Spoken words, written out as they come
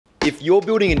If you're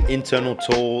building an internal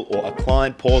tool or a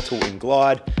client portal in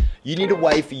Glide, you need a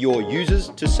way for your users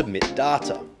to submit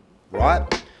data,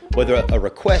 right? Whether a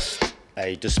request,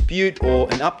 a dispute,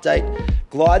 or an update,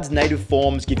 Glide's native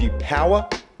forms give you power,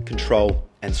 control,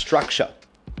 and structure.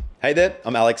 Hey there,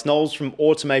 I'm Alex Knowles from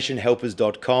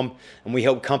automationhelpers.com, and we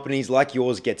help companies like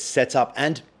yours get set up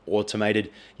and automated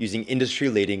using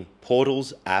industry-leading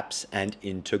portals, apps, and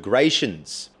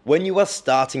integrations. When you are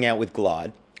starting out with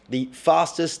Glide, the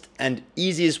fastest and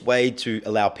easiest way to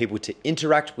allow people to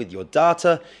interact with your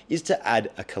data is to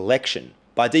add a collection.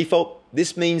 By default,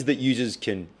 this means that users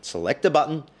can select a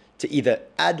button to either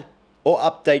add or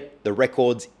update the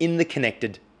records in the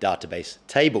connected database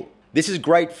table. This is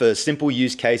great for simple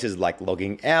use cases like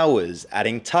logging hours,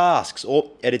 adding tasks,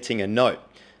 or editing a note.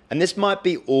 And this might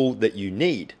be all that you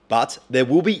need, but there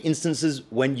will be instances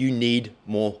when you need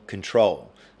more control.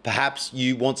 Perhaps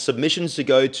you want submissions to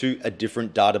go to a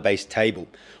different database table,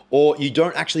 or you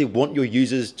don't actually want your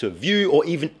users to view or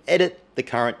even edit the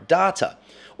current data.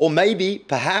 Or maybe,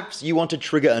 perhaps you want to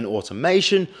trigger an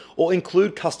automation or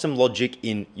include custom logic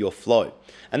in your flow.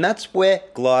 And that's where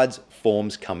Glide's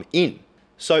forms come in.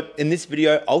 So in this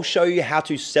video, I'll show you how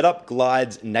to set up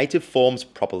Glide's native forms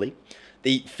properly,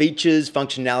 the features,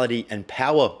 functionality, and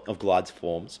power of Glide's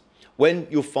forms, when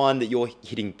you'll find that you're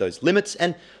hitting those limits,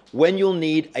 and when you'll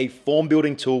need a form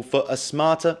building tool for a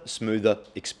smarter, smoother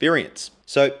experience.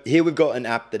 So here we've got an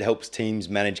app that helps teams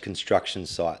manage construction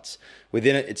sites.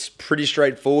 Within it, it's pretty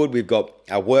straightforward. We've got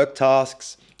our work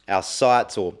tasks, our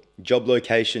sites or job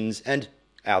locations, and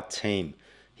our team.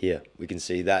 Here we can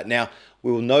see that. Now,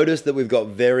 we will notice that we've got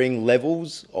varying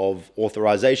levels of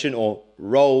authorization or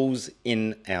roles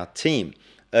in our team.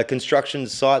 A construction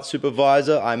site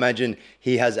supervisor, I imagine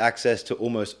he has access to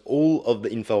almost all of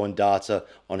the info and data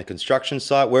on a construction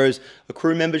site, whereas a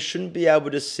crew member shouldn't be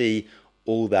able to see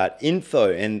all that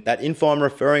info. And that info I'm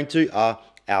referring to are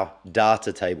our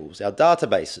data tables, our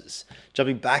databases.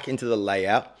 Jumping back into the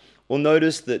layout, we'll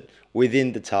notice that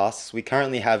within the tasks, we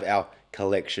currently have our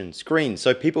collection screen,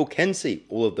 so people can see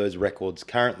all of those records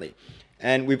currently.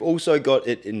 And we've also got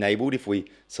it enabled if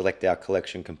we select our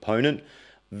collection component,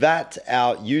 that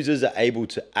our users are able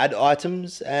to add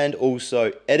items and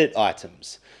also edit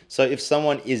items. So if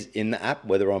someone is in the app,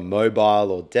 whether on mobile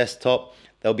or desktop,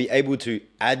 they'll be able to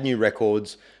add new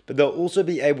records, but they'll also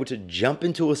be able to jump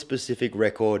into a specific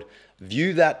record,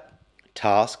 view that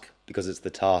task, because it's the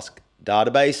task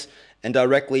database, and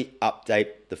directly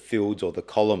update the fields or the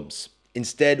columns.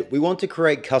 Instead, we want to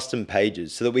create custom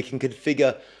pages so that we can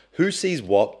configure who sees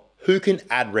what, who can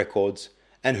add records,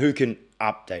 and who can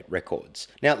update records.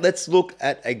 Now let's look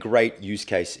at a great use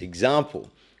case example.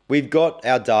 We've got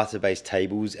our database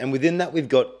tables, and within that we've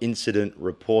got incident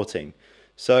reporting.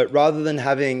 So rather than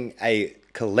having a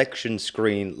collection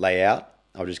screen layout,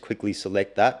 I'll just quickly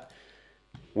select that,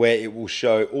 where it will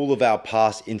show all of our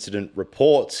past incident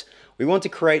reports, we want to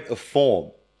create a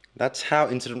form. That's how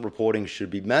incident reporting should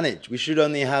be managed. We should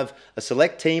only have a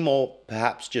select team or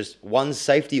perhaps just one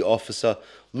safety officer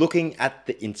looking at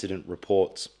the incident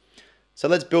reports. So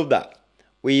let's build that.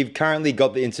 We've currently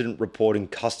got the incident reporting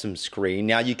custom screen.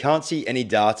 Now you can't see any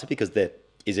data because there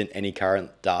isn't any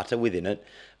current data within it,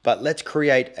 but let's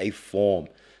create a form.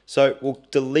 So we'll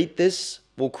delete this.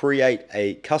 We'll create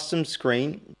a custom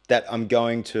screen that I'm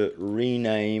going to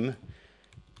rename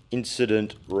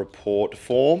incident report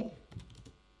form.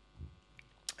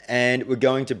 And we're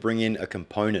going to bring in a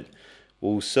component.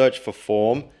 We'll search for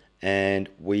form, and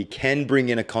we can bring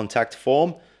in a contact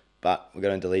form, but we're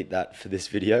going to delete that for this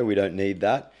video. We don't need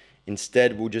that.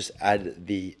 Instead, we'll just add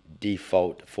the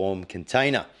default form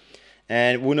container.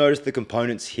 And we'll notice the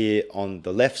components here on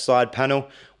the left side panel.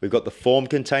 We've got the form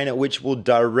container, which will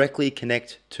directly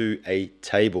connect to a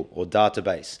table or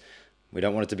database. We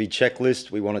don't want it to be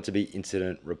checklist. We want it to be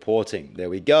incident reporting. There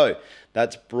we go.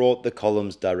 That's brought the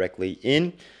columns directly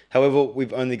in. However,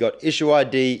 we've only got issue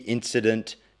ID,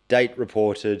 incident, date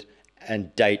reported,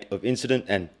 and date of incident,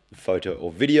 and photo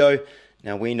or video.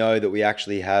 Now we know that we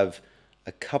actually have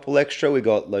a couple extra. We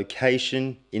got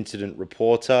location, incident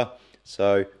reporter.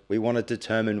 So we want to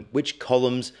determine which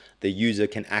columns the user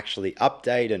can actually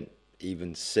update and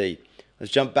even see.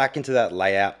 Let's jump back into that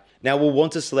layout. Now we'll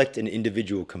want to select an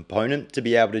individual component to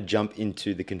be able to jump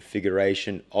into the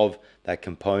configuration of that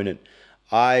component.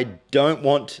 I don't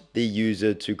want the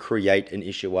user to create an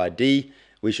issue ID.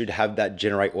 We should have that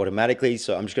generate automatically.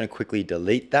 So I'm just going to quickly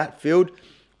delete that field.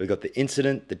 We've got the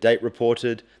incident, the date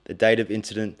reported, the date of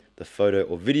incident, the photo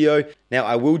or video. Now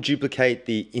I will duplicate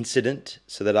the incident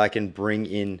so that I can bring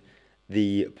in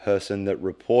the person that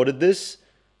reported this,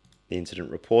 the incident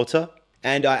reporter.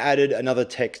 And I added another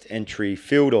text entry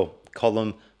field or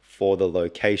column for the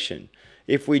location.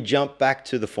 If we jump back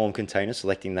to the form container,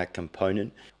 selecting that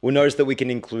component, we'll notice that we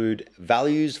can include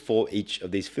values for each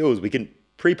of these fields. We can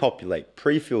pre-populate,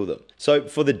 pre-fill them. So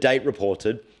for the date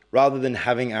reported, rather than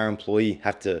having our employee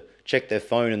have to check their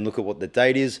phone and look at what the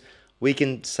date is, we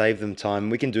can save them time.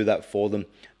 We can do that for them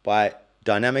by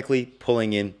dynamically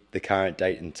pulling in the current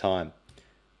date and time.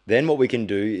 Then what we can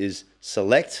do is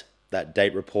select that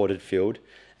date reported field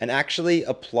and actually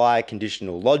apply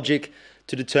conditional logic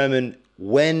to determine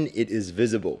when it is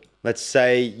visible. Let's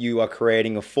say you are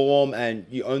creating a form and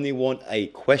you only want a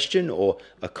question or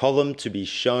a column to be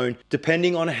shown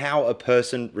depending on how a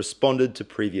person responded to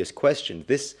previous questions.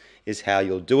 This is how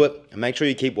you'll do it. And make sure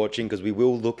you keep watching because we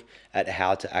will look at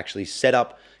how to actually set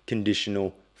up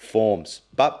conditional forms.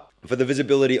 But for the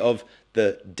visibility of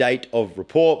the date of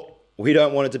report, we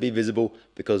don't want it to be visible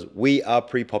because we are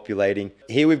pre-populating.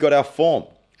 Here we've got our form.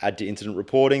 Add to incident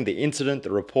reporting, the incident, the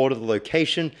report of the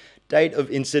location, date of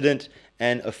incident,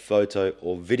 and a photo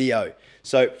or video.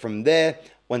 So from there,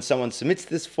 when someone submits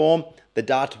this form, the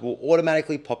data will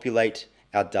automatically populate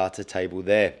our data table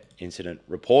there, incident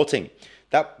reporting.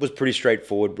 That was pretty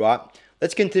straightforward, right?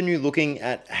 Let's continue looking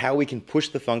at how we can push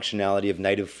the functionality of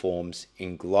native forms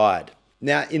in Glide.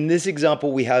 Now, in this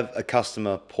example, we have a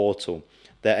customer portal.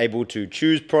 They're able to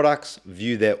choose products,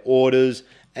 view their orders,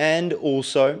 and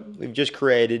also we've just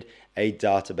created a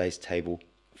database table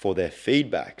for their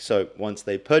feedback. So once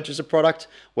they purchase a product,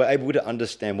 we're able to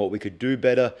understand what we could do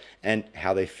better and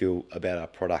how they feel about our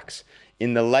products.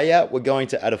 In the layout, we're going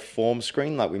to add a form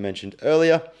screen like we mentioned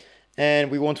earlier, and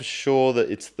we want to ensure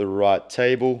that it's the right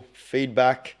table.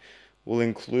 Feedback will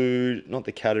include, not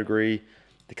the category,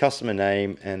 the customer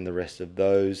name and the rest of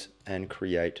those, and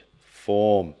create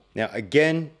form. Now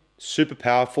again, super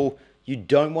powerful. You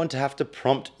don't want to have to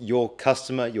prompt your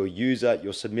customer, your user,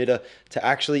 your submitter to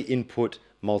actually input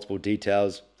multiple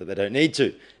details that they don't need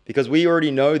to, because we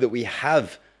already know that we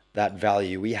have that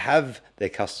value. We have their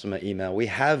customer email, we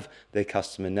have their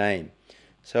customer name.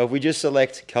 So if we just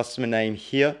select customer name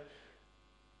here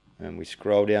and we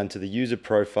scroll down to the user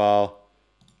profile,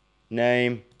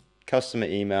 name, customer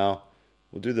email,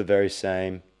 we'll do the very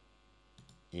same,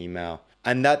 email.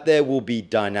 And that there will be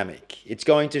dynamic. It's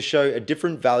going to show a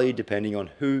different value depending on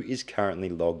who is currently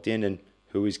logged in and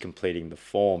who is completing the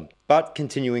form. But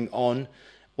continuing on,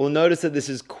 we'll notice that this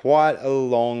is quite a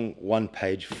long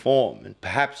one-page form, and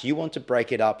perhaps you want to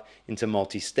break it up into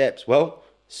multi-steps. Well,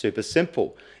 super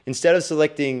simple. Instead of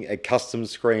selecting a custom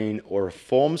screen or a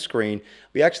form screen,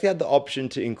 we actually have the option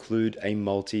to include a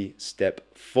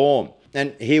multi-step form.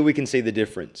 And here we can see the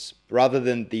difference. Rather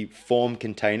than the form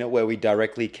container where we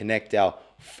directly connect our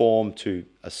form to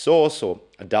a source or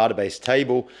a database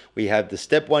table, we have the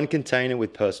step 1 container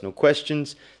with personal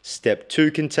questions, step 2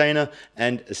 container,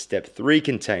 and a step 3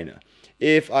 container.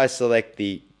 If I select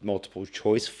the multiple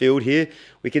choice field here,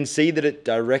 we can see that it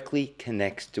directly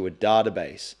connects to a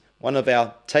database, one of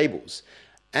our tables.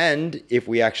 And if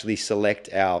we actually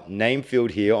select our name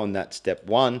field here on that step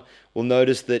 1, we'll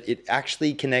notice that it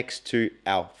actually connects to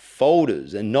our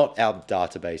folders and not our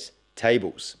database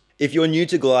tables. If you're new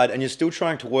to Glide and you're still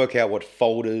trying to work out what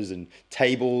folders and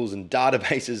tables and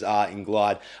databases are in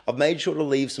Glide, I've made sure to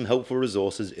leave some helpful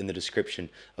resources in the description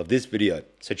of this video,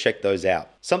 so check those out.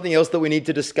 Something else that we need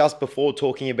to discuss before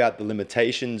talking about the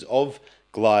limitations of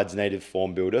Glide's native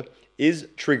form builder is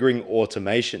triggering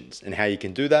automations and how you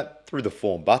can do that through the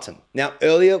form button. Now,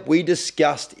 earlier we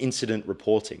discussed incident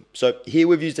reporting. So here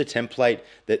we've used a template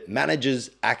that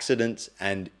manages accidents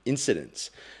and incidents.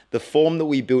 The form that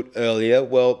we built earlier,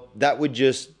 well, that would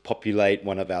just populate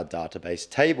one of our database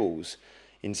tables.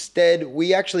 Instead,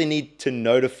 we actually need to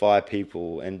notify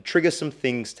people and trigger some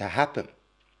things to happen.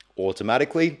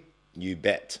 Automatically, you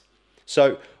bet.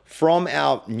 So from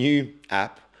our new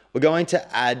app, we're going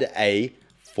to add a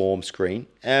form screen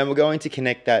and we're going to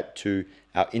connect that to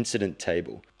our incident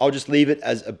table. I'll just leave it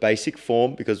as a basic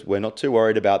form because we're not too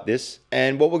worried about this.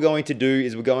 And what we're going to do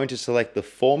is we're going to select the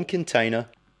form container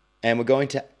and we're going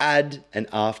to add an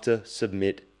after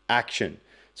submit action.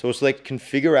 So we'll select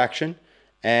configure action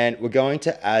and we're going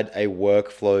to add a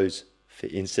workflows for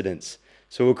incidents.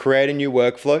 So we'll create a new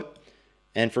workflow.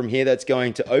 And from here, that's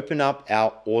going to open up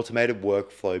our automated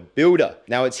workflow builder.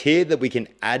 Now it's here that we can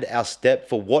add our step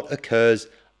for what occurs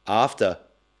after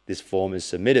this form is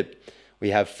submitted. We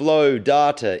have flow,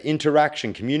 data,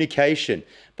 interaction, communication,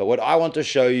 but what I want to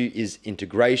show you is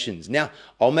integrations. Now,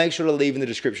 I'll make sure to leave in the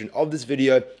description of this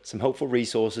video some helpful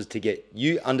resources to get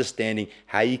you understanding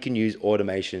how you can use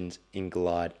automations in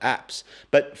Glide apps.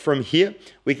 But from here,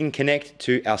 we can connect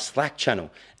to our Slack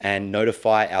channel and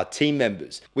notify our team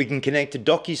members. We can connect to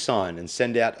DocuSign and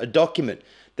send out a document.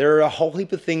 there are a whole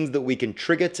heap of things that we can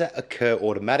trigger to occur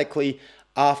automatically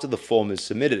after the form is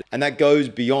submitted. And that goes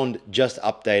beyond just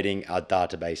updating our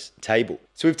database table.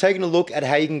 So we've taken a look at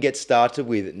how you can get started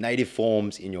with native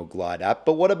forms in your Glide app,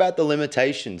 but what about the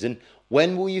limitations? And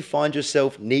when will you find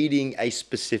yourself needing a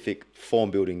specific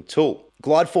form building tool?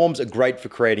 Glide forms are great for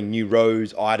creating new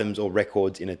rows, items, or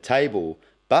records in a table,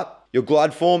 but your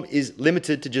Glide form is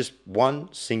limited to just one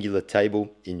singular table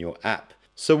in your app.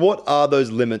 So what are those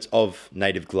limits of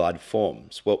native Glide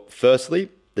forms? Well, firstly,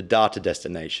 the data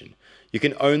destination. You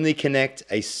can only connect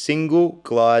a single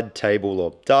Glide table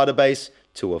or database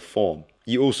to a form.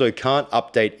 You also can't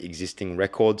update existing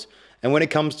records. And when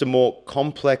it comes to more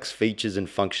complex features and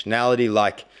functionality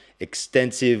like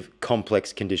extensive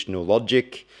complex conditional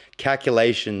logic,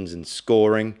 calculations and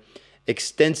scoring,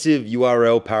 extensive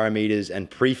URL parameters and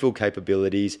prefill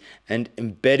capabilities, and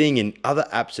embedding in other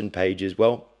apps and pages,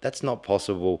 well, that's not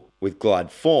possible with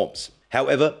Glide forms.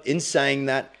 However, in saying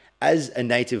that, as a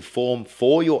native form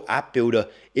for your app builder,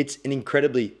 it's an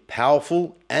incredibly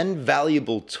powerful and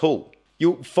valuable tool.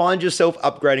 You'll find yourself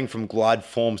upgrading from Glide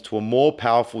forms to a more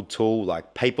powerful tool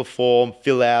like Paperform,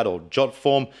 Fillout, or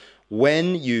Jotform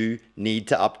when you need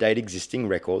to update existing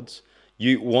records,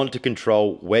 you want to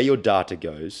control where your data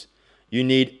goes, you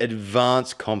need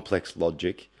advanced complex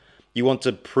logic, you want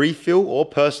to pre-fill or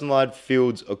personalize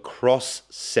fields across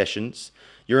sessions,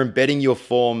 you're embedding your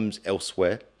forms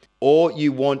elsewhere, or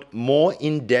you want more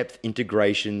in-depth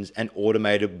integrations and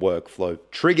automated workflow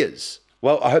triggers.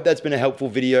 Well, I hope that's been a helpful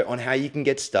video on how you can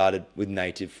get started with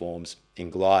native forms in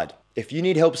Glide. If you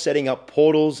need help setting up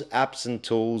portals, apps and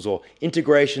tools, or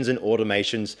integrations and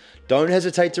automations, don't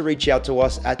hesitate to reach out to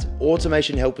us at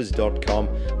automationhelpers.com,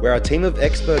 where our team of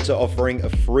experts are offering a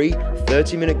free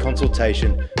 30-minute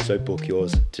consultation, so book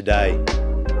yours today.